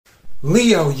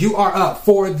Leo, you are up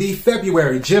for the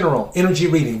February general energy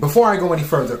reading. Before I go any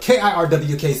further,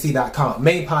 KIRWKC.com,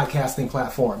 main podcasting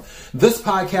platform. This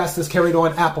podcast is carried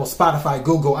on Apple, Spotify,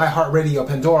 Google, iHeartRadio,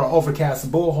 Pandora,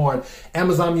 Overcast, Bullhorn,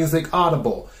 Amazon Music,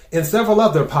 Audible, and several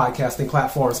other podcasting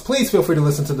platforms. Please feel free to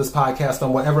listen to this podcast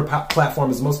on whatever platform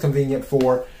is most convenient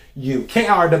for you.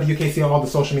 KIRWKC on all the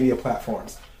social media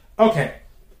platforms. Okay,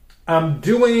 I'm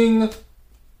doing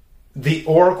the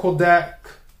Oracle deck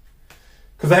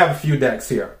because I have a few decks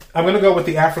here. I'm going to go with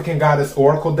the African Goddess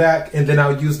Oracle deck, and then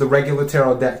I'll use the regular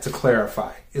tarot deck to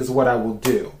clarify, is what I will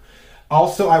do.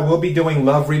 Also, I will be doing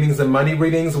love readings and money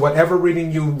readings. Whatever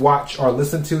reading you watch or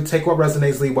listen to, take what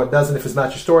resonates, leave what doesn't. If it's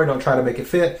not your story, don't try to make it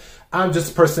fit. I'm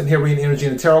just a person here reading energy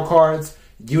and tarot cards.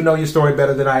 You know your story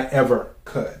better than I ever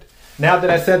could. Now that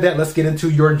I said that, let's get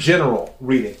into your general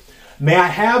reading. May I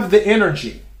have the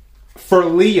energy for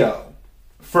Leo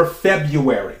for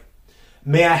February?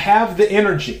 May I have the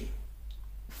energy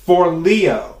for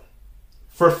Leo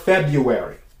for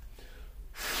February?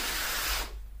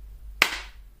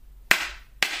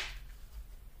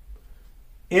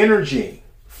 Energy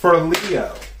for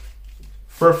Leo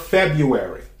for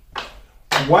February.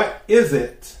 What is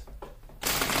it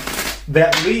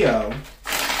that Leo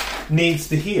needs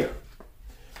to hear?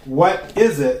 What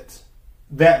is it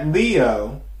that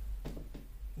Leo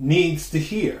needs to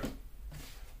hear?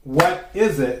 What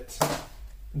is it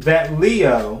that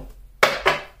Leo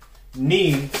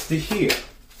needs to hear?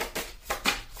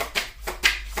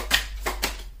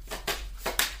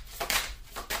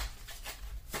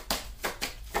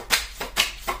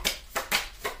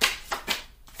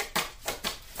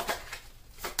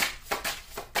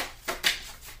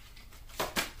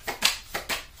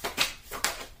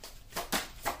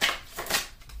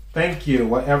 Thank you.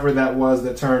 Whatever that was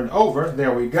that turned over.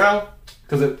 There we go.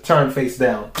 Because it turned face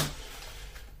down.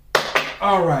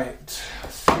 All right.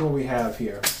 Let's see what we have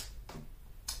here.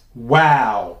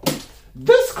 Wow.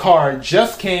 This card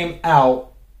just came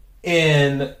out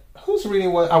in... Whose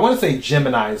reading was... I want to say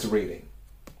Gemini's reading.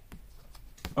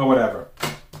 Or whatever.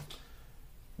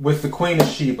 With the Queen of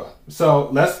Sheba. So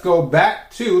let's go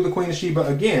back to the Queen of Sheba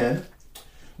again.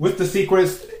 With the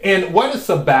secrets. And what it's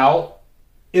about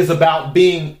is about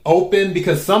being open,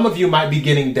 because some of you might be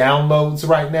getting downloads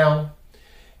right now,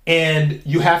 and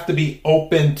you have to be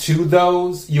open to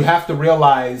those. You have to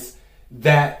realize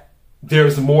that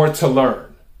there's more to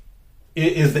learn.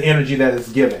 It is the energy that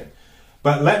is given.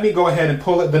 But let me go ahead and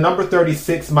pull it. The number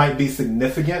 36 might be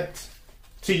significant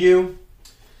to you.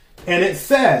 And it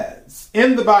says,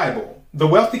 in the Bible, the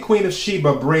wealthy Queen of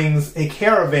Sheba brings a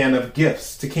caravan of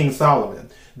gifts to King Solomon.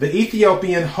 The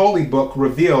Ethiopian holy book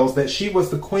reveals that she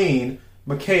was the queen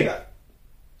Makeda,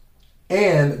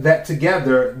 and that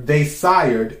together they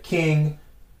sired King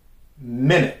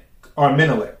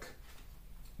Menelik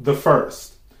the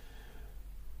first.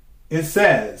 It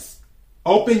says,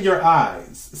 open your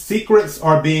eyes. Secrets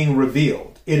are being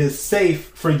revealed. It is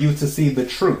safe for you to see the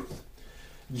truth.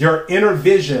 Your inner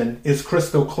vision is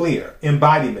crystal clear.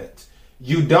 Embodiment.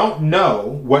 You don't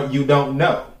know what you don't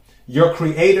know. Your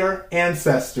creator,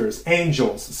 ancestors,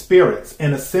 angels, spirits,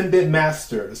 and ascended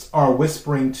masters are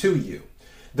whispering to you.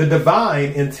 The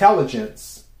divine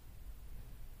intelligence.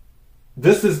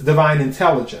 This is divine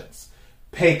intelligence.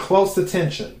 Pay close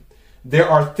attention. There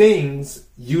are things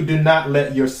you do not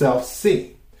let yourself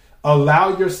see.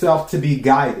 Allow yourself to be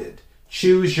guided.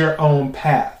 Choose your own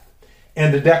path.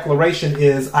 And the declaration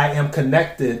is, I am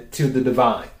connected to the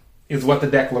divine, is what the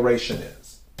declaration is.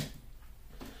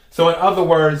 So in other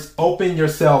words, open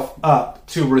yourself up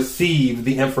to receive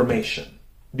the information,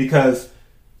 because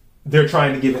they're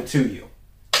trying to give it to you.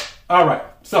 All right,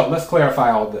 so let's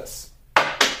clarify all this.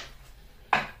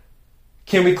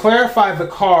 Can we clarify the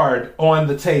card on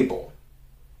the table?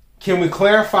 Can we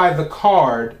clarify the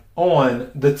card on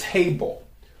the table?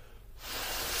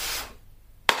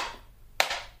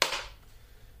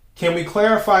 Can we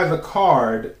clarify the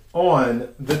card on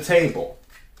the table?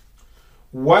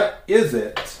 What is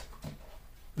it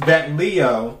that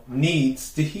Leo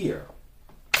needs to hear?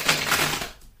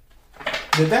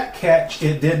 Did that catch?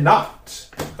 It did not.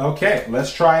 Okay,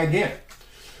 let's try again.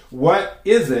 What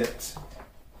is it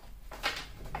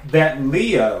that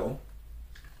Leo,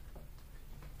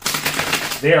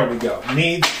 there we go,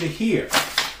 needs to hear?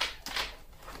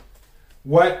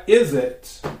 What is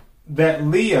it that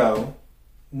Leo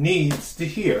needs to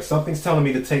hear? Something's telling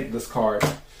me to take this card.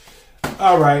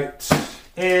 All right.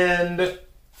 And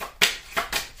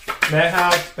may I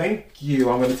have, thank you.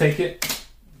 I'm going to take it.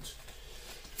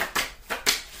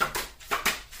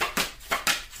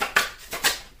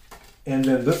 And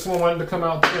then this one wanted to come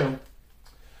out too.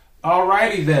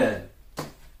 Alrighty then.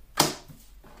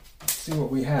 see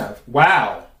what we have.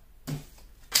 Wow.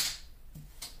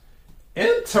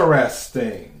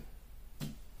 Interesting.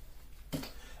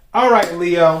 All right,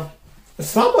 Leo.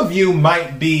 Some of you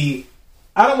might be,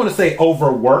 I don't want to say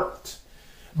overworked,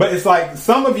 but it's like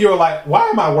some of you are like, why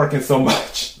am I working so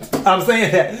much? I'm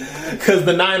saying that because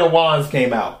the 9 of Wands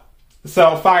came out.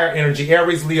 So fire energy,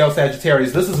 Aries, Leo,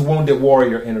 Sagittarius. This is wounded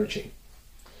warrior energy.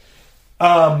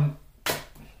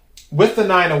 With the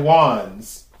 9 of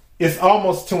Wands, it's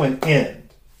almost to an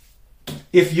end.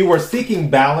 If you were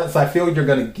seeking balance, I feel you're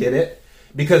going to get it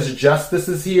because justice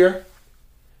is here.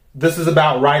 This is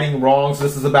about righting wrongs.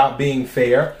 This is about being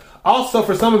fair. Also,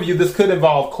 for some of you, this could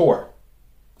involve court.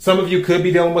 Some of you could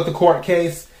be dealing with a court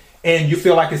case and you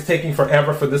feel like it's taking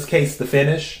forever for this case to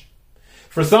finish.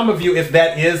 For some of you, if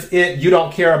that is it, you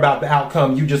don't care about the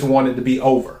outcome. You just want it to be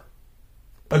over.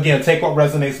 Again, take what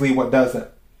resonates, leave what doesn't.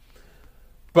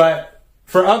 But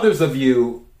for others of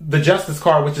you, the Justice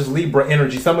card, which is Libra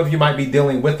energy, some of you might be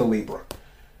dealing with a Libra.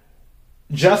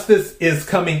 Justice is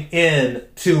coming in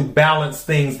to balance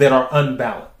things that are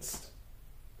unbalanced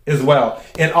as well.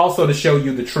 And also to show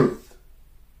you the truth,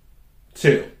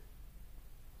 too.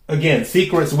 Again,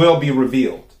 secrets will be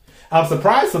revealed. I'm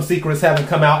surprised some secrets haven't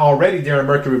come out already during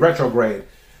Mercury retrograde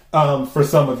for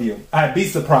some of you. I'd be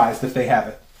surprised if they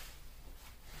haven't.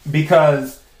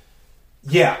 Because,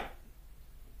 yeah,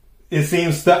 it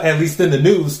seems, at least in the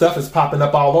news, stuff is popping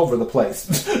up all over the place.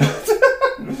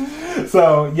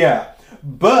 So, yeah.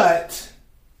 But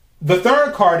the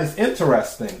third card is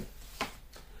interesting.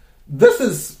 This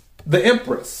is the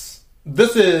Empress.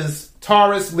 This is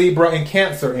Taurus, Libra, and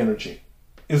Cancer energy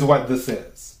is what this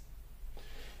is.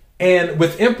 And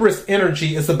with Empress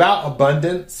energy, it's about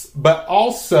abundance, but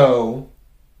also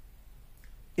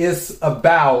it's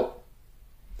about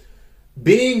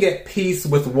being at peace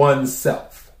with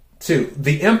oneself, too.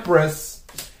 The Empress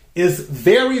is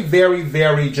very, very,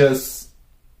 very just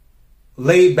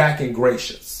laid back and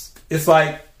gracious. It's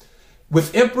like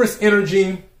with Empress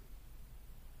energy,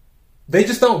 they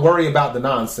just don't worry about the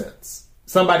nonsense.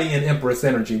 Somebody in Empress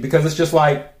energy, because it's just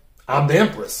like, I'm the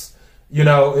Empress. You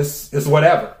know, it's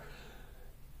whatever.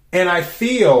 And I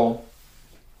feel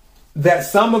that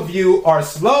some of you are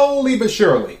slowly but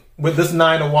surely, with this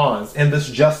 9 of Wands and this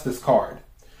Justice card,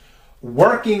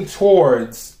 working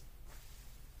towards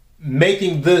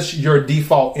making this your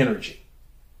default energy.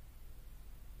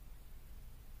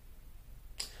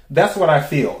 That's what I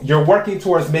feel. You're working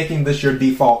towards making this your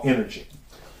default energy.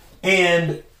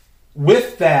 And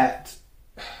with that,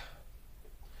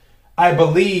 I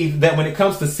believe that when it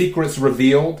comes to secrets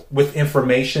revealed with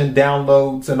information,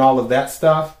 downloads, and all of that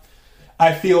stuff,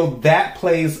 I feel that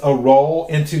plays a role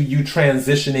into you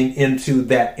transitioning into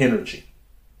that energy,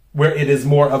 where it is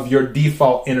more of your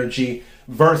default energy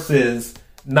versus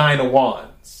 9 of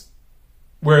Wands,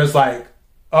 where it's like,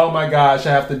 oh my gosh,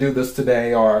 I have to do this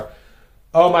today, or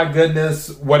oh my goodness,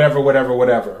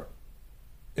 whatever.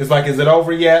 It's like, is it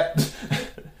over yet?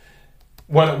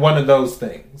 one of those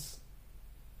things.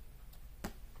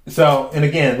 So, and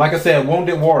again, like I said,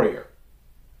 wounded warrior.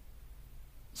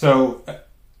 So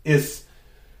it's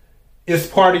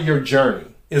part of your journey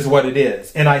is what it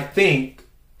is. And I think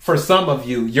for some of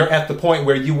you, you're at the point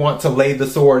where you want to lay the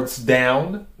swords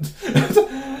down.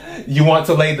 You want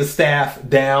to lay the staff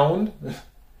down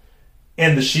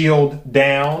and the shield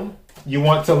down. You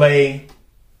want to lay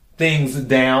things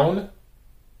down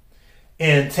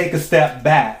and take a step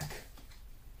back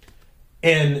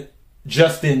and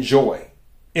just enjoy,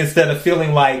 instead of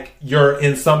feeling like you're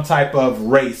in some type of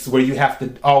race where you have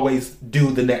to always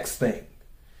do the next thing.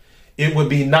 It would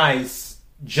be nice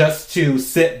just to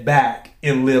sit back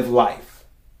and live life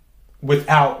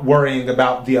without worrying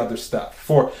about the other stuff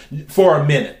for a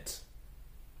minute.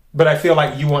 But I feel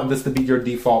like you want this to be your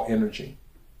default energy.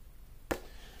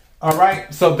 All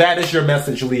right, so that is your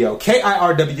message, Leo.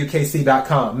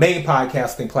 KIRWKC.com, main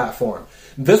podcasting platform.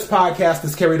 This podcast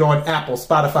is carried on Apple,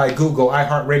 Spotify, Google,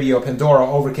 iHeartRadio, Pandora,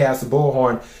 Overcast,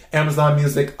 Bullhorn, Amazon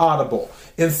Music, Audible,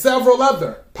 and several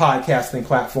other podcasting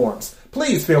platforms.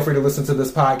 Please feel free to listen to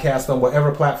this podcast on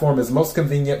whatever platform is most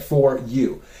convenient for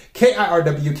you.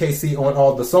 KIRWKC on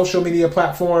all the social media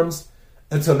platforms.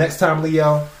 Until next time,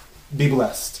 Leo, be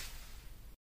blessed.